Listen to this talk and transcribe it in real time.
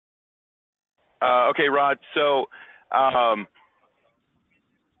Okay, Rod. So I'll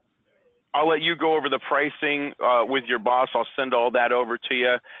let you go over the pricing with your boss. I'll send all that over to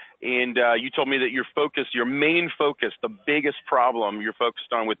you. And you told me that your main focus, the biggest problem you're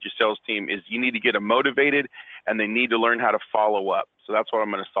focused on with your sales team is you need to get them motivated and they need to learn how to follow up. So that's what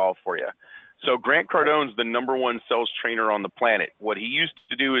I'm going to solve for you. So Grant Cardone's the #1 sales trainer on the planet. What he used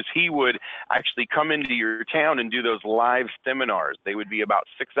to do is he would actually come into your town and do those live seminars. They would be about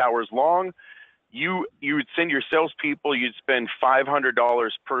 6 hours long. You would send your salespeople, you'd spend $500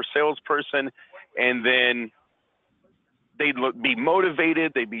 per salesperson, and then they'd be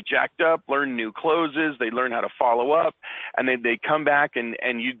motivated, they'd be jacked up, learn new closes, they'd learn how to follow up, and then they'd come back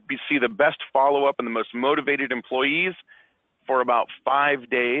and you'd see the best follow-up and the most motivated employees for about 5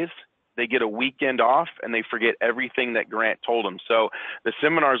 days. They get a weekend off and they forget everything that Grant told them. So the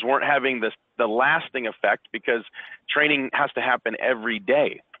seminars weren't having the lasting effect because training has to happen every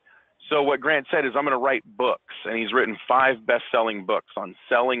day. So what Grant said is, I'm going to write books, and he's written 5 best-selling books on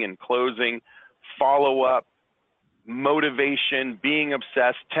selling and closing, follow-up, motivation, being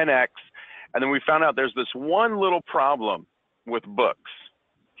obsessed, 10X. And then we found out there's this one little problem with books.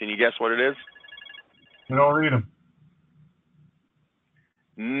 Can you guess what it is? You don't read them.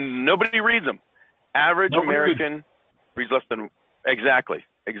 Nobody reads them. Average American reads less than, exactly.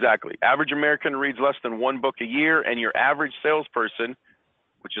 Average American reads less than 1 book a year, and your average salesperson,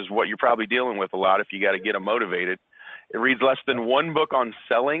 which is what you're probably dealing with a lot if you got to get them motivated, it reads less than 1 book on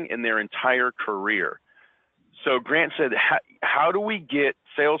selling in their entire career. So Grant said, how do we get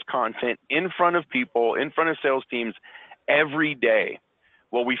sales content in front of people, in front of sales teams every day?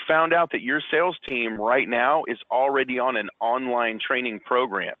 Well, we found out that your sales team right now is already on an online training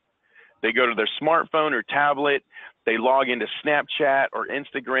program. They go to their smartphone or tablet, they log into Snapchat or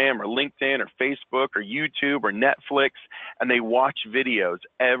Instagram or LinkedIn or Facebook or YouTube or Netflix, and they watch videos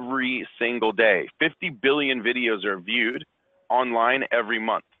every single day. 50 billion videos are viewed online every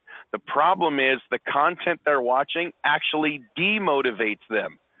month. The problem is the content they're watching actually demotivates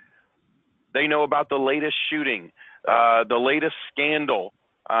them. They know about the latest shooting, the latest scandal.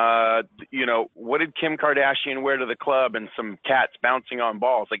 What did Kim Kardashian wear to the club and some cats bouncing on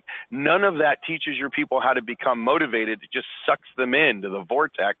balls? Like, none of that teaches your people how to become motivated. It just sucks them into the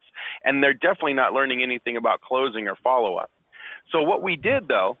vortex, and they're definitely not learning anything about closing or follow-up. So what we did,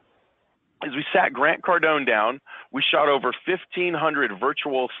 though, is we sat Grant Cardone down. We shot over 1,500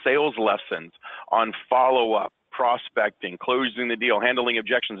 virtual sales lessons on follow-up, prospecting, closing the deal, handling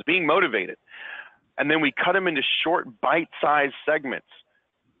objections, being motivated. And then we cut them into short, bite-sized segments.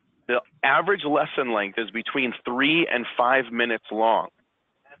 The average lesson length is between 3 and 5 minutes long.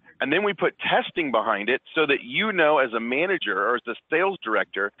 And then we put testing behind it so that you know as a manager or as a sales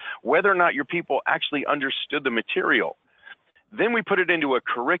director whether or not your people actually understood the material. Then we put it into a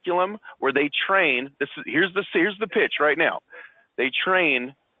curriculum where they train. Here's the pitch right now. They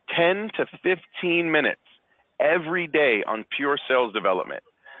train 10 to 15 minutes every day on pure sales development.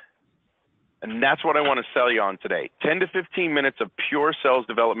 And that's what I want to sell you on today. 10 to 15 minutes of pure sales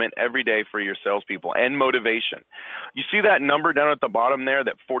development every day for your salespeople and motivation. You see that number down at the bottom there,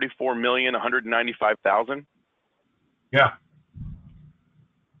 that 44,195,000? Yeah.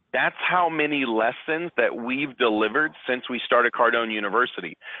 That's how many lessons that we've delivered since we started Cardone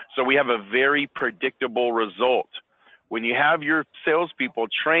University. So we have a very predictable result. When you have your salespeople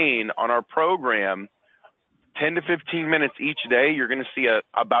train on our program 10 to 15 minutes each day, you're going to see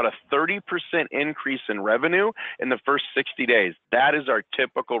about a 30% increase in revenue in the first 60 days. That is our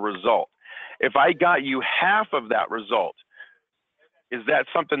typical result. If I got you half of that result, is that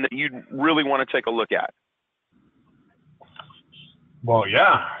something that you'd really want to take a look at? Well,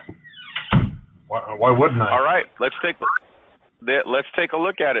 yeah. Why wouldn't I? All right, let's take a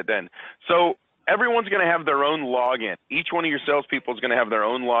look at it then. So everyone's going to have their own login. Each one of your salespeople is going to have their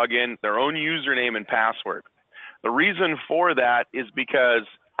own login, their own username and password. The reason for that is because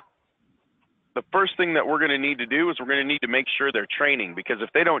the first thing that we're going to need to do is we're going to need to make sure they're training, because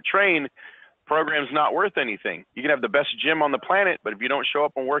if they don't train, program's not worth anything. You can have the best gym on the planet, but if you don't show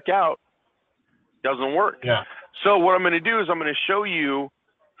up and work out, it doesn't work. Yeah. So what I'm going to do is I'm going to show you,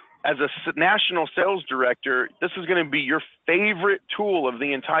 as a national sales director, this is going to be your favorite tool of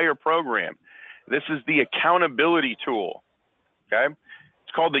the entire program. This is the accountability tool, okay?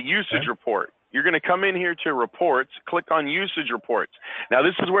 It's called the usage report. You're going to come in here to reports, click on usage reports. Now,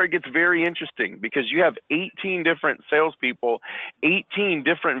 this is where it gets very interesting, because you have 18 different salespeople, 18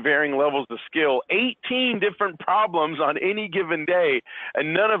 different varying levels of skill, 18 different problems on any given day,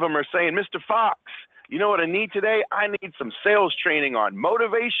 and none of them are saying, Mr. Fox, you know what I need today? I need some sales training on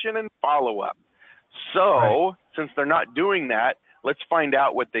motivation and follow-up. So, since they're not doing that, let's find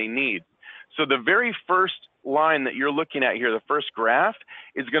out what they need. So the very first line that you're looking at here, the first graph,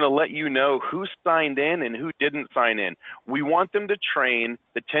 is going to let you know who signed in and who didn't sign in. We want them to train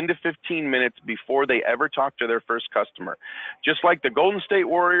the 10 to 15 minutes before they ever talk to their first customer. Just like the Golden State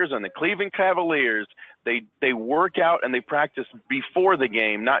Warriors and the Cleveland Cavaliers, they work out and they practice before the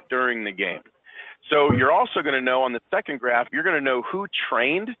game, not during the game. So you're also going to know on the second graph, you're going to know who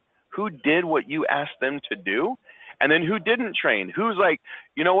trained, who did what you asked them to do, and then who didn't train. Who's like,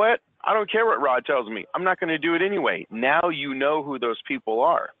 you know what? I don't care what Rod tells me. I'm not going to do it anyway. Now you know who those people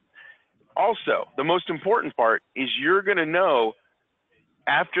are. Also, the most important part is you're going to know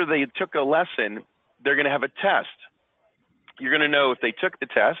after they took a lesson, they're going to have a test. You're going to know if they took the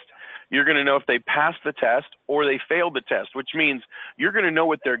test. You're going to know if they passed the test or they failed the test, which means you're going to know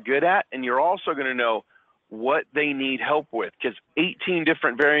what they're good at, and you're also going to know what they need help with, because 18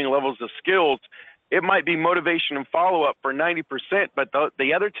 different varying levels of skills, it might be motivation and follow-up for 90%, but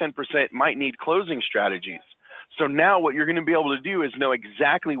the other 10% might need closing strategies. So now what you're going to be able to do is know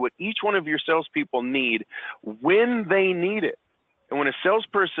exactly what each one of your salespeople need when they need it. And when a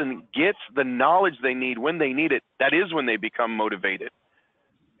salesperson gets the knowledge they need when they need it, that is when they become motivated.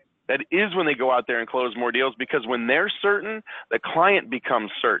 That is when they go out there and close more deals, because when they're certain, the client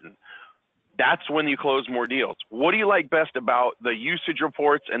becomes certain. That's when you close more deals. What do you like best about the usage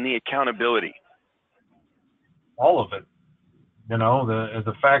reports and the accountability? All of it. You know,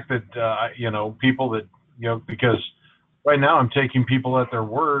 the fact that, you know, people that, you know, because right now I'm taking people at their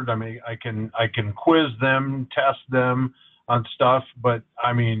word. I mean, I can quiz them, test them on stuff, but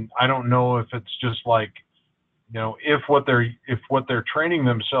I mean, I don't know if it's just like, you know, if what they're training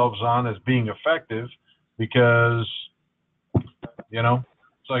themselves on is being effective, because, you know,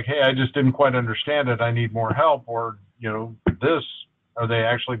 it's like, hey, I just didn't quite understand it. I need more help, or, you know, this, are they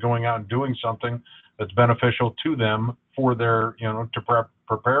actually going out and doing something that's beneficial to them for their, you know, to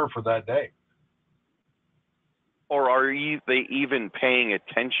prepare for that day? Or are they even paying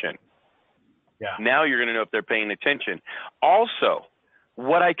attention? Yeah. Now you're going to know if they're paying attention. Also,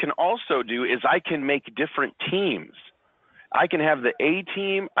 what I can also do is I can make different teams. I can have the A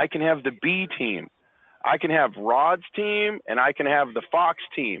team, I can have the B team. I can have Rod's team, and I can have the Fox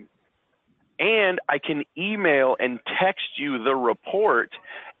team. And I can email and text you the report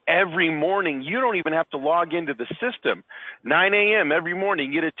every morning. You don't even have to log into the system. 9 a.m. every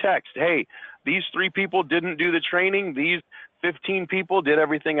morning, you get a text. Hey, these 3 people didn't do the training. These 15 people did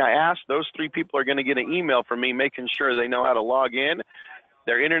everything I asked. Those 3 people are going to get an email from me making sure they know how to log in,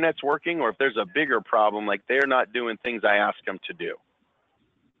 their internet's working, or if there's a bigger problem, like they're not doing things I ask them to do.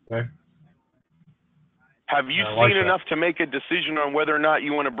 Okay. Have you I like seen that. enough to make a decision on whether or not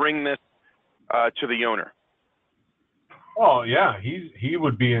you want to bring this to the owner? Oh yeah, he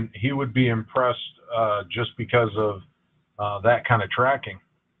would be impressed just because of that kind of tracking.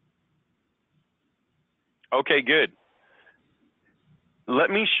 Okay, good. Let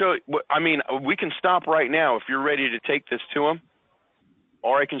me show you. I mean, we can stop right now if you're ready to take this to him,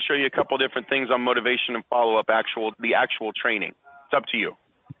 or I can show you a couple different things on motivation and follow-up, the actual training. It's up to you.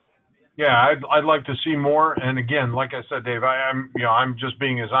 Yeah, I'd like to see more. And again, like I said, Dave, I'm just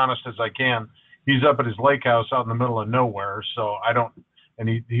being as honest as I can. He's up at his lake house out in the middle of nowhere, so I don't. And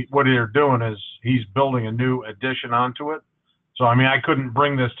he what they're doing is he's building a new addition onto it. So I mean, I couldn't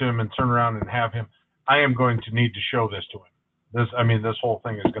bring this to him and turn around and have him. I am going to need to show this to him. This whole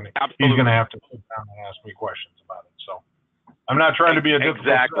thing is going to. Absolutely. He's going to have to sit down and ask me questions about it. So I'm not trying to be a difficult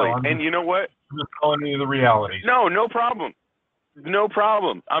exactly. sell. And you know what? I'm just telling you the realities. No problem. No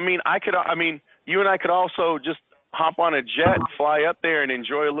problem. I mean, you and I could also just hop on a jet and fly up there and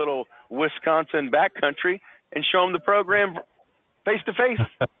enjoy a little Wisconsin backcountry and show them the program face to face.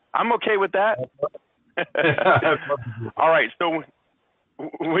 I'm okay with that. All right. So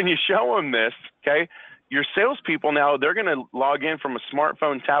when you show them this, okay, your salespeople now, they're going to log in from a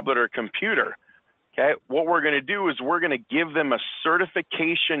smartphone, tablet, or computer. Okay. What we're going to do is we're going to give them a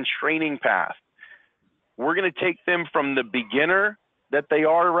certification training path. We're going to take them from the beginner that they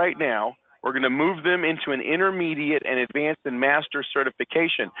are right now. We're going to move them into an intermediate and advanced and master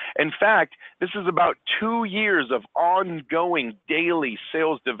certification. In fact, this is about 2 years of ongoing daily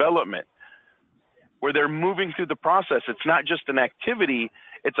sales development where they're moving through the process. It's not just an activity,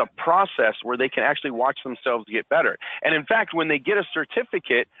 it's a process where they can actually watch themselves get better. And in fact, when they get a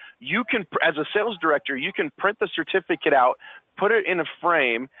certificate, you can, as a sales director, you can print the certificate out, put it in a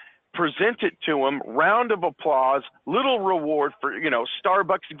frame, present it to them, round of applause, little reward for,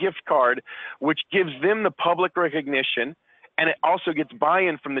 Starbucks gift card, which gives them the public recognition. And it also gets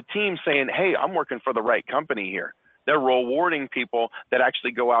buy-in from the team saying, hey, I'm working for the right company here. They're rewarding people that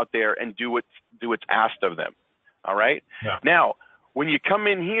actually go out there and do what's asked of them. All right. Yeah. Now, when you come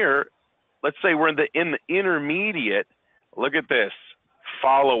in here, let's say we're in the intermediate, look at this,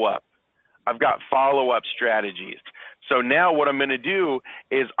 follow-up. I've got follow-up strategies. So now what I'm going to do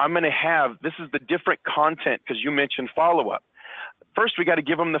is I'm going to have, this is the different content because you mentioned follow-up. First, we got to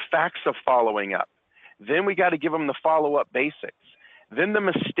give them the facts of following up. Then we got to give them the follow-up basics. Then the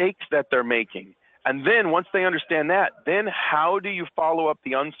mistakes that they're making. And then once they understand that, then how do you follow up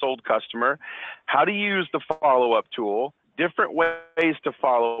the unsold customer? How do you use the follow-up tool? Different ways to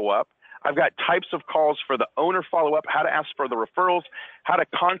follow up. I've got types of calls for the owner follow-up, how to ask for the referrals, how to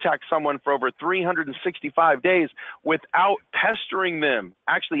contact someone for over 365 days without pestering them,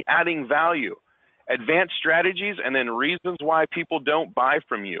 actually adding value, advanced strategies, and then reasons why people don't buy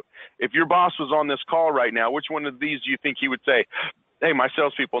from you. If your boss was on this call right now, which one of these do you think he would say, hey, my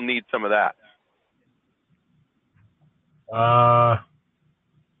salespeople need some of that?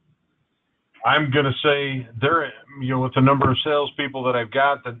 I'm going to say there, with the number of salespeople that I've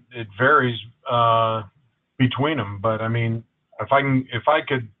got, that it varies between them. But I mean, if I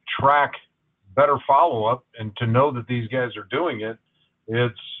could track better follow-up and to know that these guys are doing it,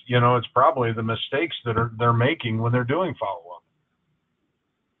 it's probably the mistakes that they're making when they're doing follow-up.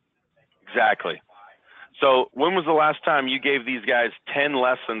 Exactly. So when was the last time you gave these guys 10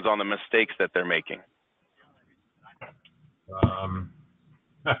 lessons on the mistakes that they're making?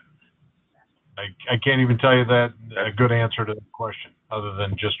 I can't even tell you that a good answer to the question, other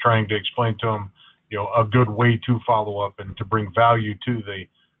than just trying to explain to them, a good way to follow up and to bring value to the,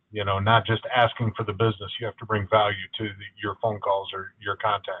 not just asking for the business. You have to bring value to your phone calls or your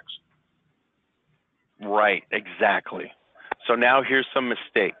contacts. Right, exactly. So now here's some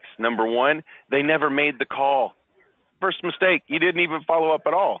mistakes. Number one, they never made the call. First mistake, you didn't even follow up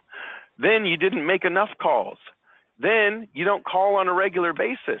at all. Then you didn't make enough calls. Then you don't call on a regular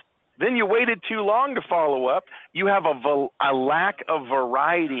basis. Then you waited too long to follow up. You have a lack of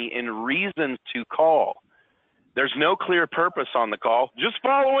variety in reasons to call. There's no clear purpose on the call. Just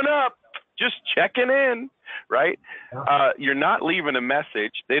following up, just checking in, right? You're not leaving a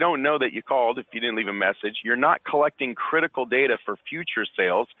message. They don't know that you called if you didn't leave a message. You're not collecting critical data for future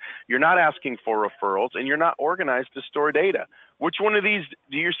sales. You're not asking for referrals, and you're not organized to store data. Which one of these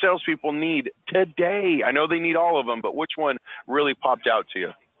do your salespeople need today? I know they need all of them, but which one really popped out to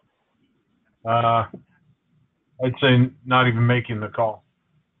you? I'd say not even making the call.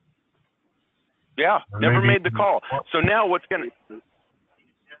 Yeah, never made the call. So now what's going to,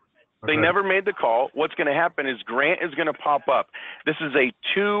 they never made the call. What's going to happen is Grant is going to pop up. This is a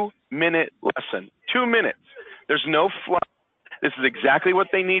 2-minute lesson, 2 minutes. There's no fluff. This is exactly what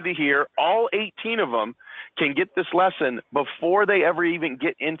they need to hear. All 18 of them can get this lesson before they ever even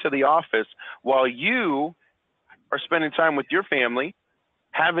get into the office, while you are spending time with your family,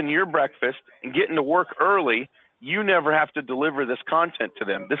 having your breakfast, and getting to work early. You never have to deliver this content to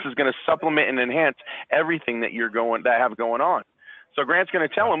them. This is going to supplement and enhance everything that have going on. So Grant's going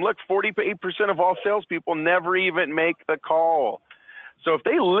to tell them, look, 48% of all salespeople never even make the call. So if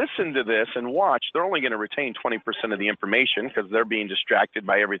they listen to this and watch, they're only going to retain 20% of the information because they're being distracted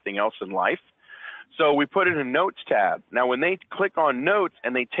by everything else in life. So we put in a notes tab. Now, when they click on notes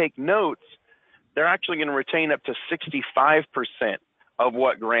and they take notes, they're actually going to retain up to 65% of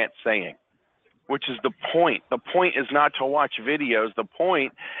what Grant's saying, which is the point. The point is not to watch videos. The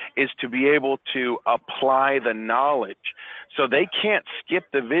point is to be able to apply the knowledge. So they can't skip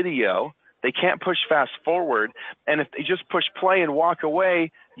the video. They can't push fast forward. And if they just push play and walk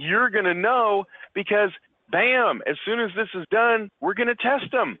away, you're going to know, because bam, as soon as this is done, we're going to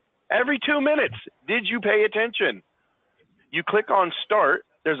test them every 2 minutes. Did you pay attention? You click on start.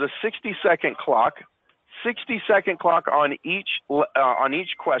 There's a 60-second clock. 60-second clock on each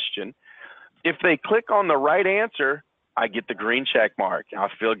question. If they click on the right answer, I get the green check mark. I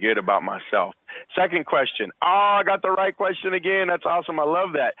feel good about myself. Second question. Oh, I got the right question again. That's awesome. I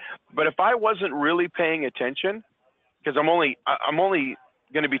love that. But if I wasn't really paying attention, because I'm only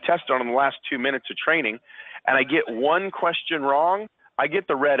going to be tested on the last 2 minutes of training, and I get one question wrong, I get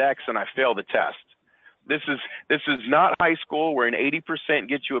the red X and I fail the test. This is not high school where an 80%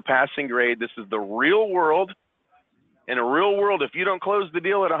 gets you a passing grade. This is the real world. In a real world, if you don't close the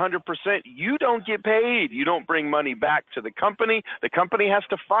deal at 100%, you don't get paid. You don't bring money back to the company. The company has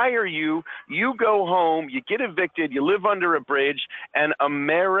to fire you. You go home, you get evicted, you live under a bridge, and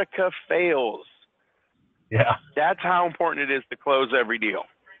America fails. Yeah. That's how important it is to close every deal.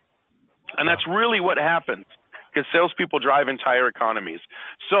 And that's really what happens, because salespeople drive entire economies.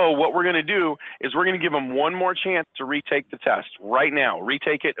 So what we're going to do is we're going to give them one more chance to retake the test right now.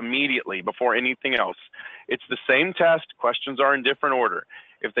 Retake it immediately before anything else. It's the same test. Questions are in different order.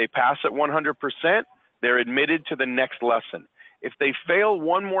 If they pass at 100%, they're admitted to the next lesson. If they fail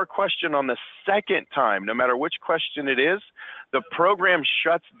one more question on the second time, no matter which question it is, the program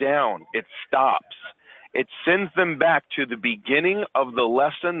shuts down. It stops. It sends them back to the beginning of the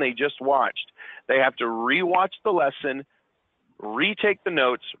lesson they just watched. They have to rewatch the lesson, retake the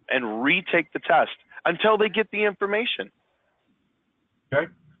notes, and retake the test until they get the information.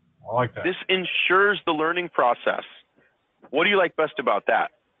 Okay, I like that. This ensures the learning process. What do you like best about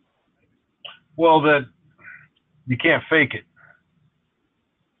that? Well, that you can't fake it.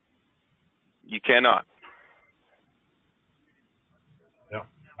 You cannot. Yeah,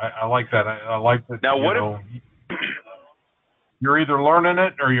 I like that. I like that. Now, what if you're either learning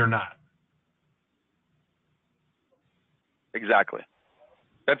it or you're not? Exactly.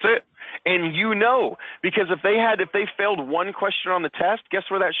 That's it. And you know, because if they failed one question on the test, guess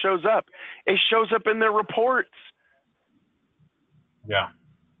where that shows up? It shows up in their reports. Yeah.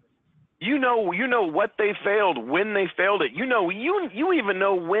 You know what they failed, when they failed it. You even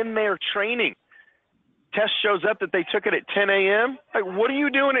know when they're training. Test shows up that they took it at 10 a.m. Like, what are you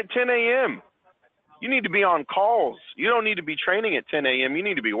doing at 10 a.m.? You need to be on calls. You don't need to be training at 10 a.m. You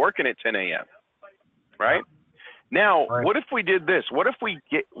need to be working at 10 a.m. Right? Now, Right. What if we did this? What if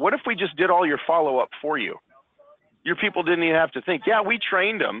we just did all your follow-up for you? Your people didn't even have to think, yeah, we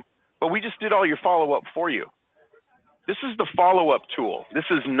trained them, but we just did all your follow-up for you. This is the follow-up tool. This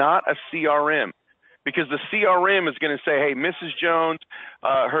is not a CRM, because the CRM is going to say, hey, Mrs. Jones,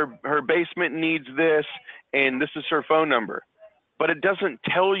 her basement needs this, and this is her phone number. But it doesn't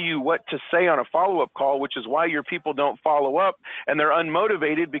tell you what to say on a follow-up call, which is why your people don't follow up, and they're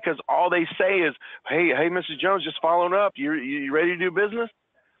unmotivated because all they say is, hey, Mrs. Jones, just following up. You ready to do business?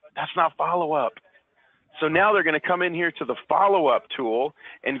 That's not follow-up. So now they're going to come in here to the follow-up tool,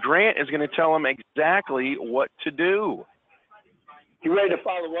 and Grant is going to tell them exactly what to do. You ready to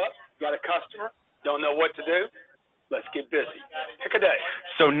follow up? Got a customer? Don't know what to do? Let's get busy. Pick a day.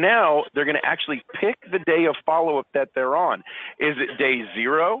 So now they're going to actually pick the day of follow-up that they're on. Is it day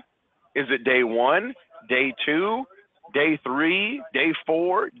 0? Is it day 1, day 2, day 3, day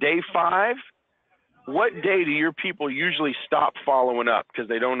 4, day 5? What day do your people usually stop following up because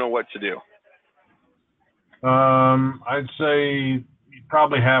they don't know what to do? I'd say you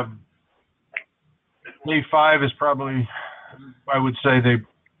probably have day 5 is probably, I would say they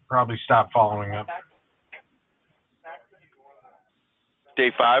probably stop following up. Day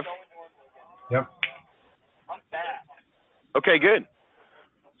 5? Yep. Okay, good.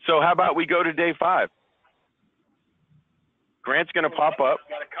 So how about we go to day 5? Grant's going to pop up.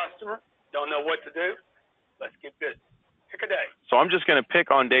 Got a customer? Don't know what to do? Let's get busy. Pick a day. So I'm just going to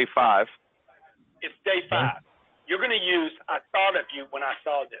pick on day 5. It's day 5. You're going to use, I thought of you when I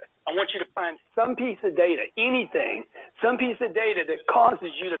saw this. I want you to find some piece of data, anything, some piece of data that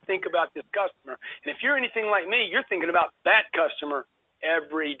causes you to think about this customer. And if you're anything like me, you're thinking about that customer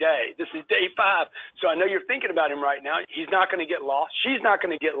every day. This is day 5. So I know you're thinking about him right now. He's not going to get lost. She's not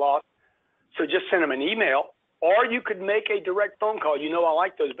going to get lost. So just send him an email, or you could make a direct phone call. You know, I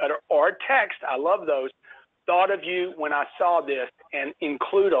like those better, or text. I love those. Thought of you when I saw this, and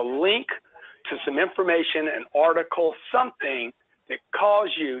include a link to some information, an article, something that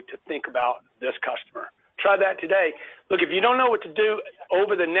caused you to think about this customer. Try that today. Look, if you don't know what to do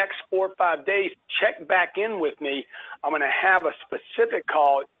over the next 4 or 5 days, check back in with me. I'm going to have a specific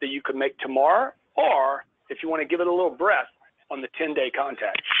call that you can make tomorrow, or if you want to give it a little breath, on the 10-day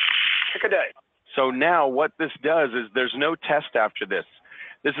contact. Pick a day. So now what this does is there's no test after this.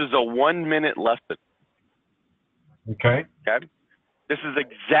 This is a 1-minute lesson. Okay. Okay. This is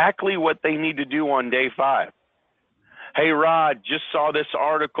exactly what they need to do on day 5. Hey, Rod, just saw this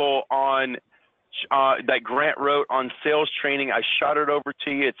article on that Grant wrote on sales training. I shot it over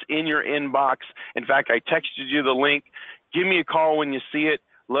to you. It's in your inbox. In fact, I texted you the link. Give me a call when you see it.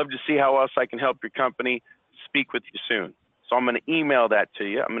 Love to see how else I can help your company. Speak with you soon. So I'm going to email that to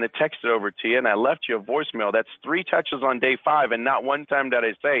you. I'm going to text it over to you, and I left you a voicemail. That's 3 touches on day 5, and not one time did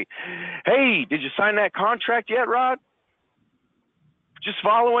I say, hey, did you sign that contract yet, Rod? Just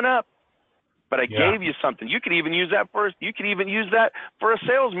following up. But I gave you something. You could even use that for a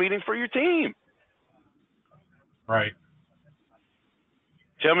sales meeting for your team. Right.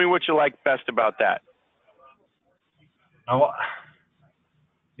 Tell me what you like best about that.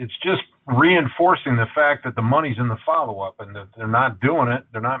 It's just reinforcing the fact that the money's in the follow-up, and that they're not doing it.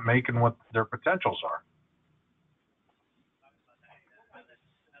 They're not making what their potentials are.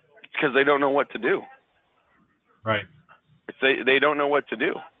 It's because they don't know what to do. Right. They don't know what to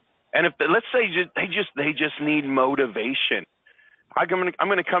do. And if let's say they just need motivation. I'm going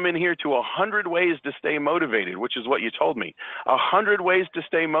to come in here to 100 ways to stay motivated, which is what you told me. 100 ways to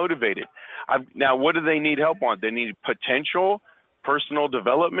stay motivated. Now, what do they need help on? They need potential. personal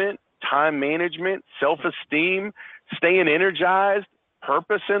development, time management, self-esteem, staying energized,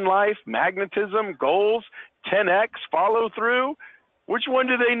 purpose in life, magnetism, goals, 10x, follow through. Which one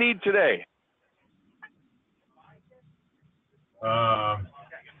do they need today? Well,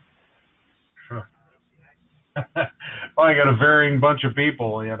 I got a varying bunch of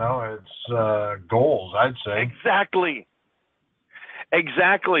people, you know, it's goals, I'd say.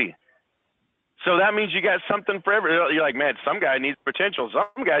 Exactly. So that means you got something for everyone. You're like, man, some guy needs potential.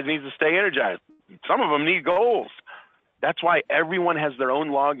 Some guys need to stay energized. Some of them need goals. That's why everyone has their own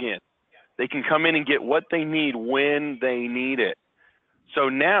login. They can come in and get what they need when they need it. So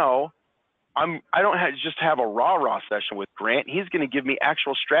now I don't just have a rah-rah session with Grant. He's going to give me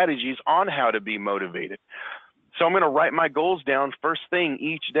actual strategies on how to be motivated. So I'm going to write my goals down first thing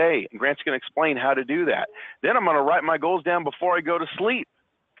each day. And Grant's going to explain how to do that. Then I'm going to write my goals down before I go to sleep.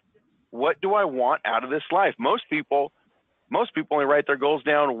 What do I want out of this life? Most people only write their goals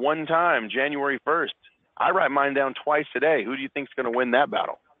down one time, January 1st. I write mine down twice a day. Who do you think is going to win that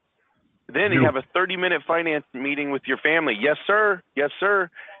battle? Then you have a 30-minute finance meeting with your family. Yes, sir. Yes, sir.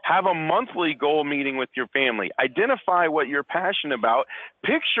 Have a monthly goal meeting with your family. Identify what you're passionate about.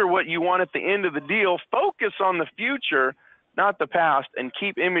 Picture what you want at the end of the deal. Focus on the future, not the past, and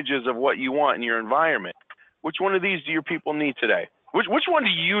keep images of what you want in your environment. Which one of these do your people need today? Which one do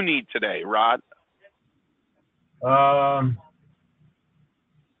you need today, Rod? I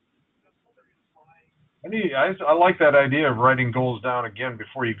like that idea of writing goals down again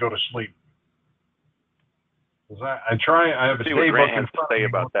before you go to sleep. I have a day book in front of me.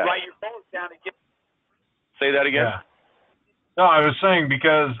 About that. Write your goals down again. Say that again. Yeah. No, I was saying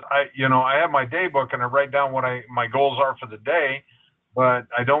because I have my day book and I write down what my goals are for the day, but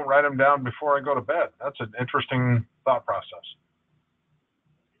I don't write them down before I go to bed. That's an interesting thought process.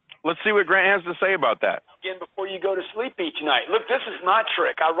 Let's see what Grant has to say about that. Again, before you go to sleep each night. Look, this is my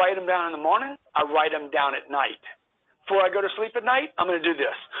trick. I write them down in the morning. I write them down at night. Before I go to sleep at night, I'm going to do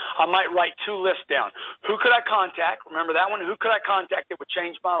this. I might write 2 lists down. Who could I contact? Remember that one? Who could I contact that would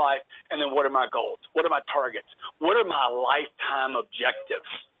change my life? And then what are my goals? What are my targets? What are my lifetime objectives?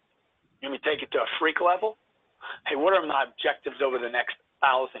 Let me take it to a freak level. Hey, what are my objectives over the next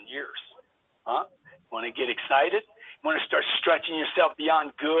 1,000 years? Huh? Want to get excited? Want to start stretching yourself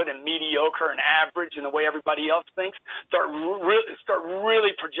beyond good and mediocre and average and the way everybody else thinks? Start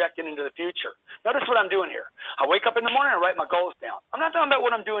really projecting into the future. Notice what I'm doing here. I wake up in the morning and write my goals down. I'm not talking about what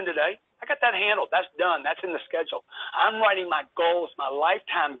I'm doing today. I got that handled. That's done. That's in the schedule. I'm writing my goals, my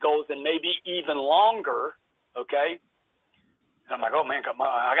lifetime goals, and maybe even longer, okay? And I'm like, oh, man,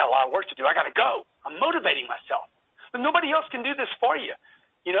 I got a lot of work to do. I got to go. I'm motivating myself. But nobody else can do this for you.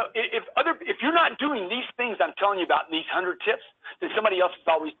 You know, if you're not doing these things I'm telling you about in these 100 tips, then somebody else is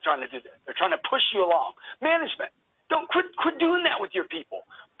always trying to do this. They're trying to push you along. Management, don't quit doing that with your people.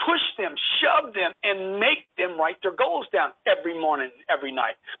 Push them, shove them, and make them write their goals down every morning, every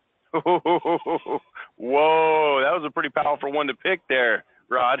night. Whoa, that was a pretty powerful one to pick there,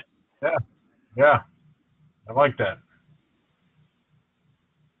 Rod. Yeah, I like that.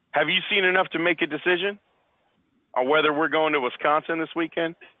 Have you seen enough to make a decision on whether we're going to Wisconsin this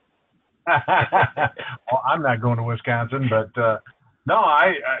weekend? Well, I'm not going to Wisconsin, but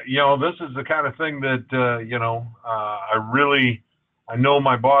no, this is the kind of thing that I know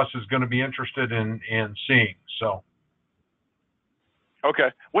my boss is going to be interested in seeing. So.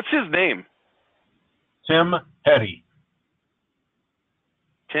 Okay, what's his name? Tim Heddy.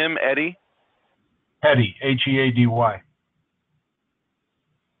 Tim Eddy? Heddy, Heady.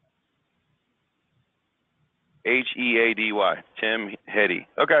 Heady. Tim Heddy.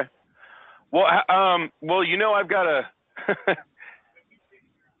 Okay. Well, I've got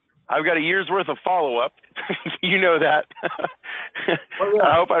a year's worth of follow-up. You know that. Oh, yeah.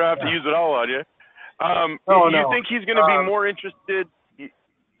 I hope I don't have to use it all on you. You think he's going to be more interested?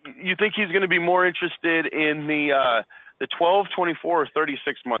 You think he's going to be more interested in the 12, 24, or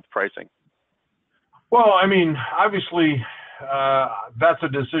 36-month pricing? Well, I mean, obviously, that's a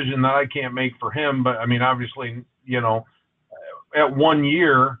decision that I can't make for him. But I mean, obviously, at 1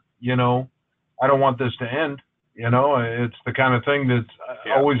 year, I don't want this to end. It's the kind of thing that's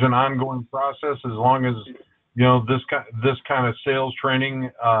always an ongoing process. As long as this kind of sales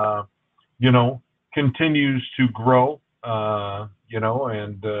training, continues to grow,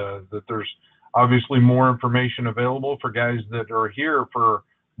 and that there's obviously more information available for guys that are here for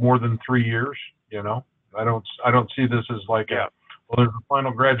more than 3 years. I don't see this as like there's a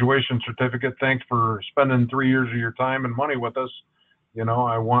final graduation certificate. Thanks for spending 3 years of your time and money with us.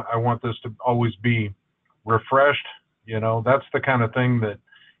 I want this to always be refreshed. That's the kind of thing that,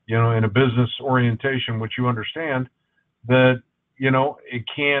 in a business orientation, which you understand that, you know, it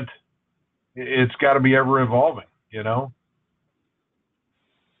can't, it's got to be ever evolving, you know,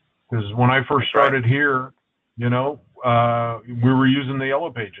 because when I first started here, you know, we were using the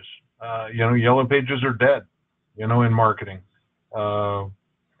yellow pages. You know, yellow pages are dead, you know, in marketing. I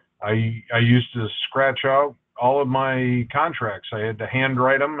used to scratch out all of my contracts. I had to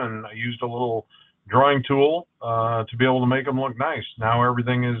handwrite them, and I used a little drawing tool to be able to make them look nice. Now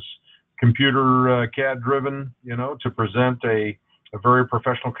everything is computer CAD driven, you know, to present a very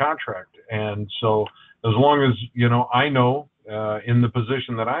professional contract. And so as long as, you know, I know in the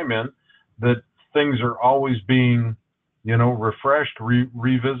position that I'm in that things are always being, you know, refreshed,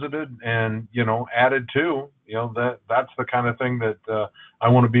 revisited, and, you know, added to, you know, that's the kind of thing that I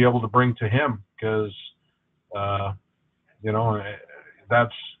want to be able to bring to him, because, you know,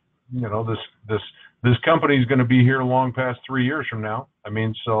 that's, you know, this company is going to be here long past 3 years from now. I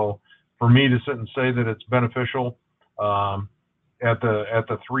mean, so for me to sit and say that it's beneficial at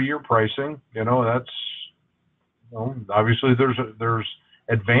the 3-year pricing, you know, that's, you know, obviously there's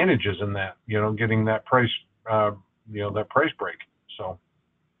advantages in that, you know, getting that price, you know, that price break. So.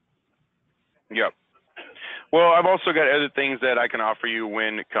 Yep. Well, I've also got other things that I can offer you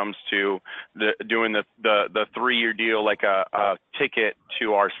when it comes to doing the 3-year deal, like a ticket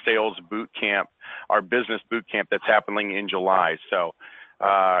to our sales boot camp, our business boot camp that's happening in July. So,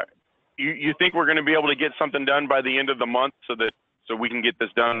 you think we're going to be able to get something done by the end of the month so we can get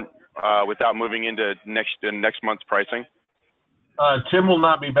this done without moving into next month's pricing? Tim will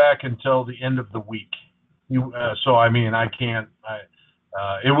not be back until the end of the week. So I mean, I can't.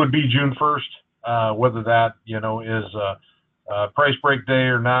 It would be June 1st. Whether that, you know, is a price break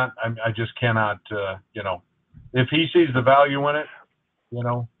day or not, I just cannot. You know, if he sees the value in it, you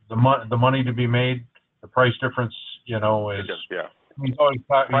know, the money to be made, the price difference, you know, is. Yeah. He's always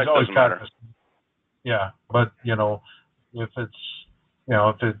matter. Yeah, but you know, if it's, you know,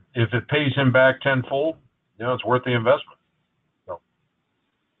 if it pays him back tenfold, you know, it's worth the investment. So.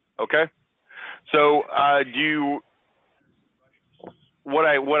 Okay. So what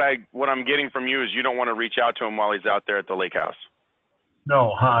I'm getting from you is you don't want to reach out to him while he's out there at the lake house.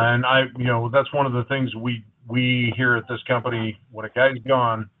 No, and you know, that's one of the things we here at this company, when a guy's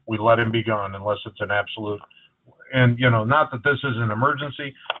gone, we let him be gone unless it's an absolute. And, you know, not that this is an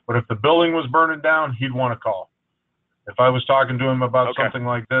emergency, but if the building was burning down, he'd want to call. If I was talking to him about something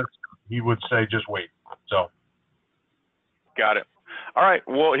like this, he would say, just wait. So. Got it. All right.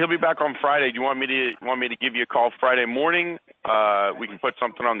 Well, he'll be back on Friday. Do you want me to give you a call Friday morning? We can put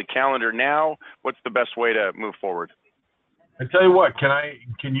something on the calendar now. What's the best way to move forward? I tell you what,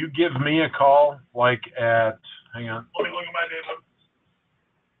 can you give me a call like at, hang on, let me look at my name.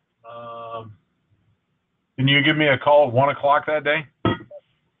 Can you give me a call at 1 o'clock that day?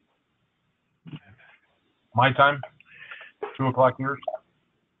 My time? 2 o'clock yours?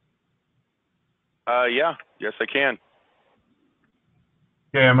 Yeah. Yes, I can.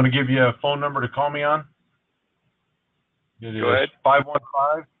 Okay, I'm going to give you a phone number to call me on. It Go ahead.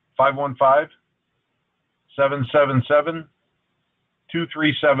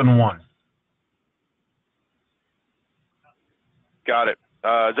 515-777-2371. Got it.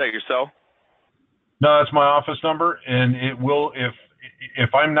 Is that your cell? No, that's my office number, and it will, if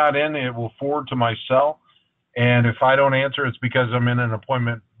I'm not in, it will forward to my cell. And if I don't answer, it's because I'm in an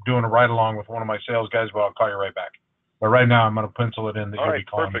appointment doing a ride along with one of my sales guys, but I'll call you right back. But right now, I'm going to pencil it in that you'll be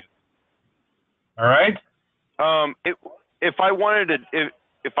calling me. All right. If I wanted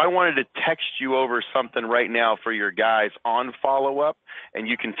to text you over something right now for your guys on follow up, and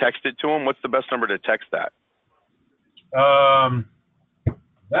you can text it to them, what's the best number to text that?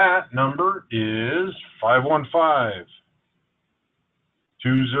 That number is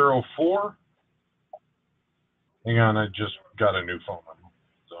 515-204. Hang on, I just got a new phone number,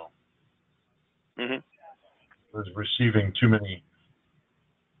 so. I was receiving too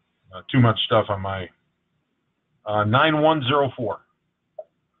much stuff on my 9104.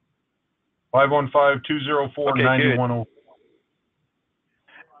 515-204-9104.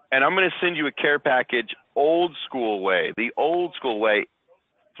 And I'm going to send you a care package the old school way,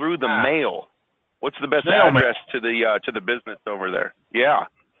 through the mail. What's the best address to the business over there? Yeah.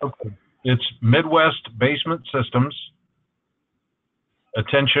 Okay. It's Midwest Basement Systems.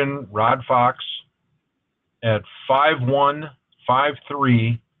 Attention, Rod Fox, at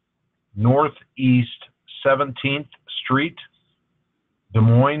 5153 Northeast 17th Street, Des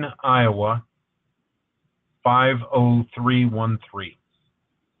Moines, Iowa, 50313.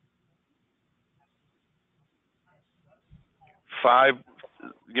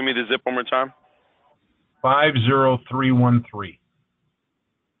 Give me the zip one more time. 50313.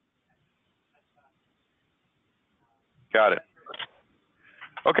 Got it.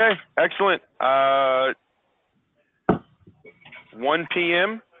 Okay, excellent. 1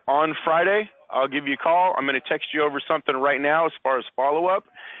 p.m. on Friday, I'll give you a call. I'm going to text you over something right now as far as follow-up,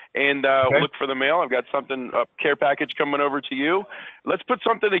 and look for the mail. I've got something, a care package coming over to you. Let's put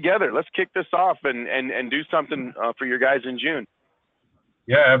something together. Let's kick this off and do something for your guys in June.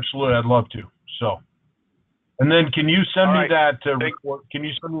 Yeah, absolutely. I'd love to. So, and then can you send me that? Can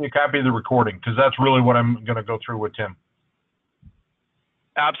you send me a copy of the recording? Because that's really what I'm going to go through with Tim.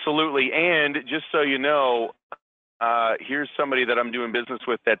 Absolutely. And just so you know, here's somebody that I'm doing business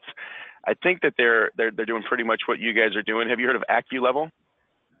with that's, I think that they're doing pretty much what you guys are doing. Have you heard of AccuLevel?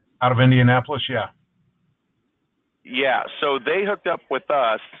 Out of Indianapolis, yeah. Yeah, so they hooked up with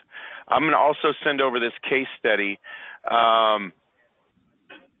us. I'm going to also send over this case study.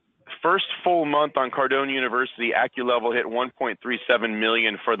 First full month on Cardone University, AccuLevel hit 1.37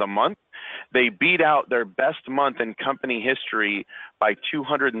 million for the month. They beat out their best month in company history by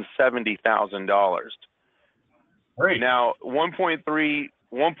 $270,000. Great. Now,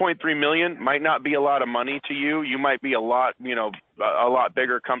 1.3 million might not be a lot of money to you. You might be a lot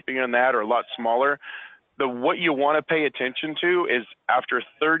bigger company than that, or a lot smaller. What you want to pay attention to is after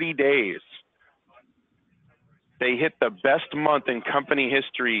 30 days, they hit the best month in company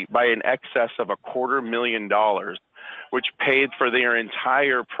history by an excess of $250,000, which paid for their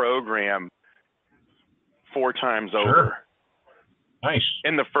entire program 4 times over. Nice.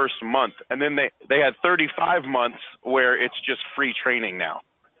 In the first month. And then they had 35 months where it's just free training now.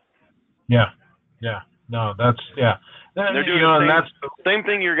 Yeah. Yeah. No, that's, yeah. They're doing the same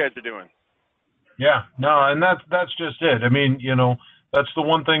thing you guys are doing. Yeah. No, and that's just it. I mean, that's the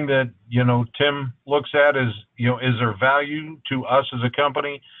one thing that, Tim looks at is, is there value to us as a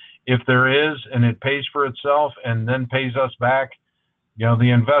company? If there is, and it pays for itself and then pays us back,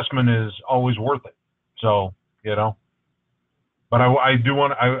 the investment is always worth it. So, but I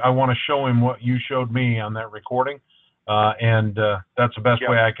want to show him what you showed me on that recording. And that's the best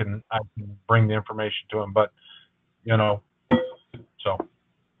way I can bring the information to him. But, so,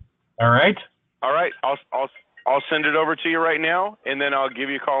 all right. All right. I'll send it over to you right now, and then I'll give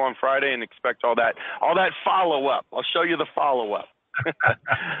you a call on Friday and expect all that follow up. I'll show you the follow up.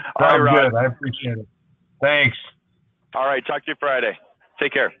 All right, Rod. Good. I appreciate it. Thanks. All right. Talk to you Friday.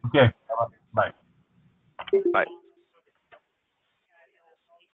 Take care. Okay. Bye. Bye.